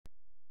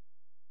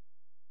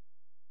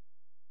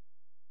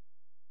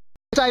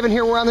dive in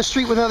here. We're on the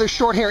street with another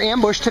short hair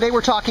ambush. Today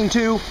we're talking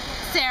to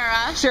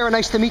Sarah. Sarah,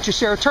 nice to meet you,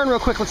 Sarah. Turn real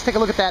quick. Let's take a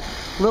look at that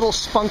little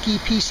spunky,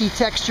 PC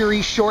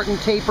texture-y, short and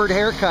tapered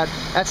haircut.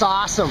 That's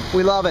awesome.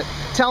 We love it.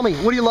 Tell me,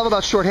 what do you love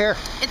about short hair?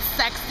 It's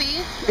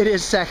sexy. It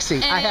is sexy.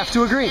 And I have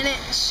to agree. And it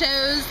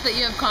shows that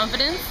you have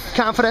confidence.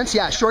 Confidence,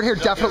 yeah. Short hair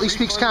definitely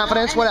speaks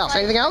confidence. What else?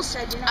 Anything else?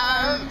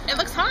 It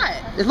looks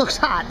hot. It looks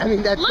hot. I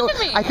mean, Look at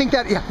me. I think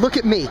that, yeah, look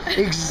at me.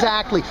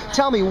 Exactly.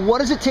 Tell me, what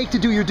does it take to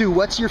do your do?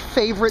 What's your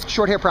favorite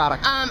short hair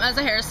product? As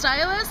a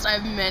hairstylist, I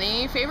have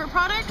many favorite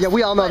products. Yeah,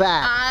 we all know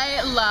that.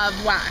 I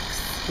love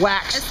wax.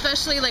 Wax.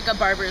 Especially like a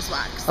barber's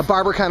wax. A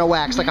barber kind of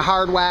wax, like a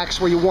hard wax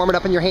where you warm it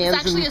up in your hands.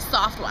 It's actually a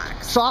soft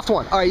wax. Soft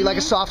one. All right, you like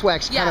a soft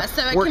wax. Yeah,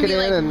 so it can be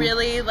like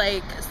really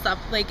like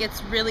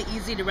it's really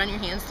easy to run your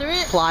hands through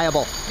it.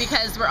 Pliable.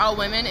 Because we're all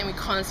women and we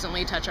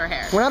constantly touch our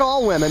hair. We're not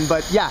all women,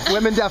 but yeah,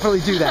 women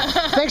definitely do that.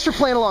 Thanks for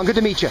playing along. Good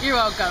to meet you. You're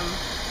welcome.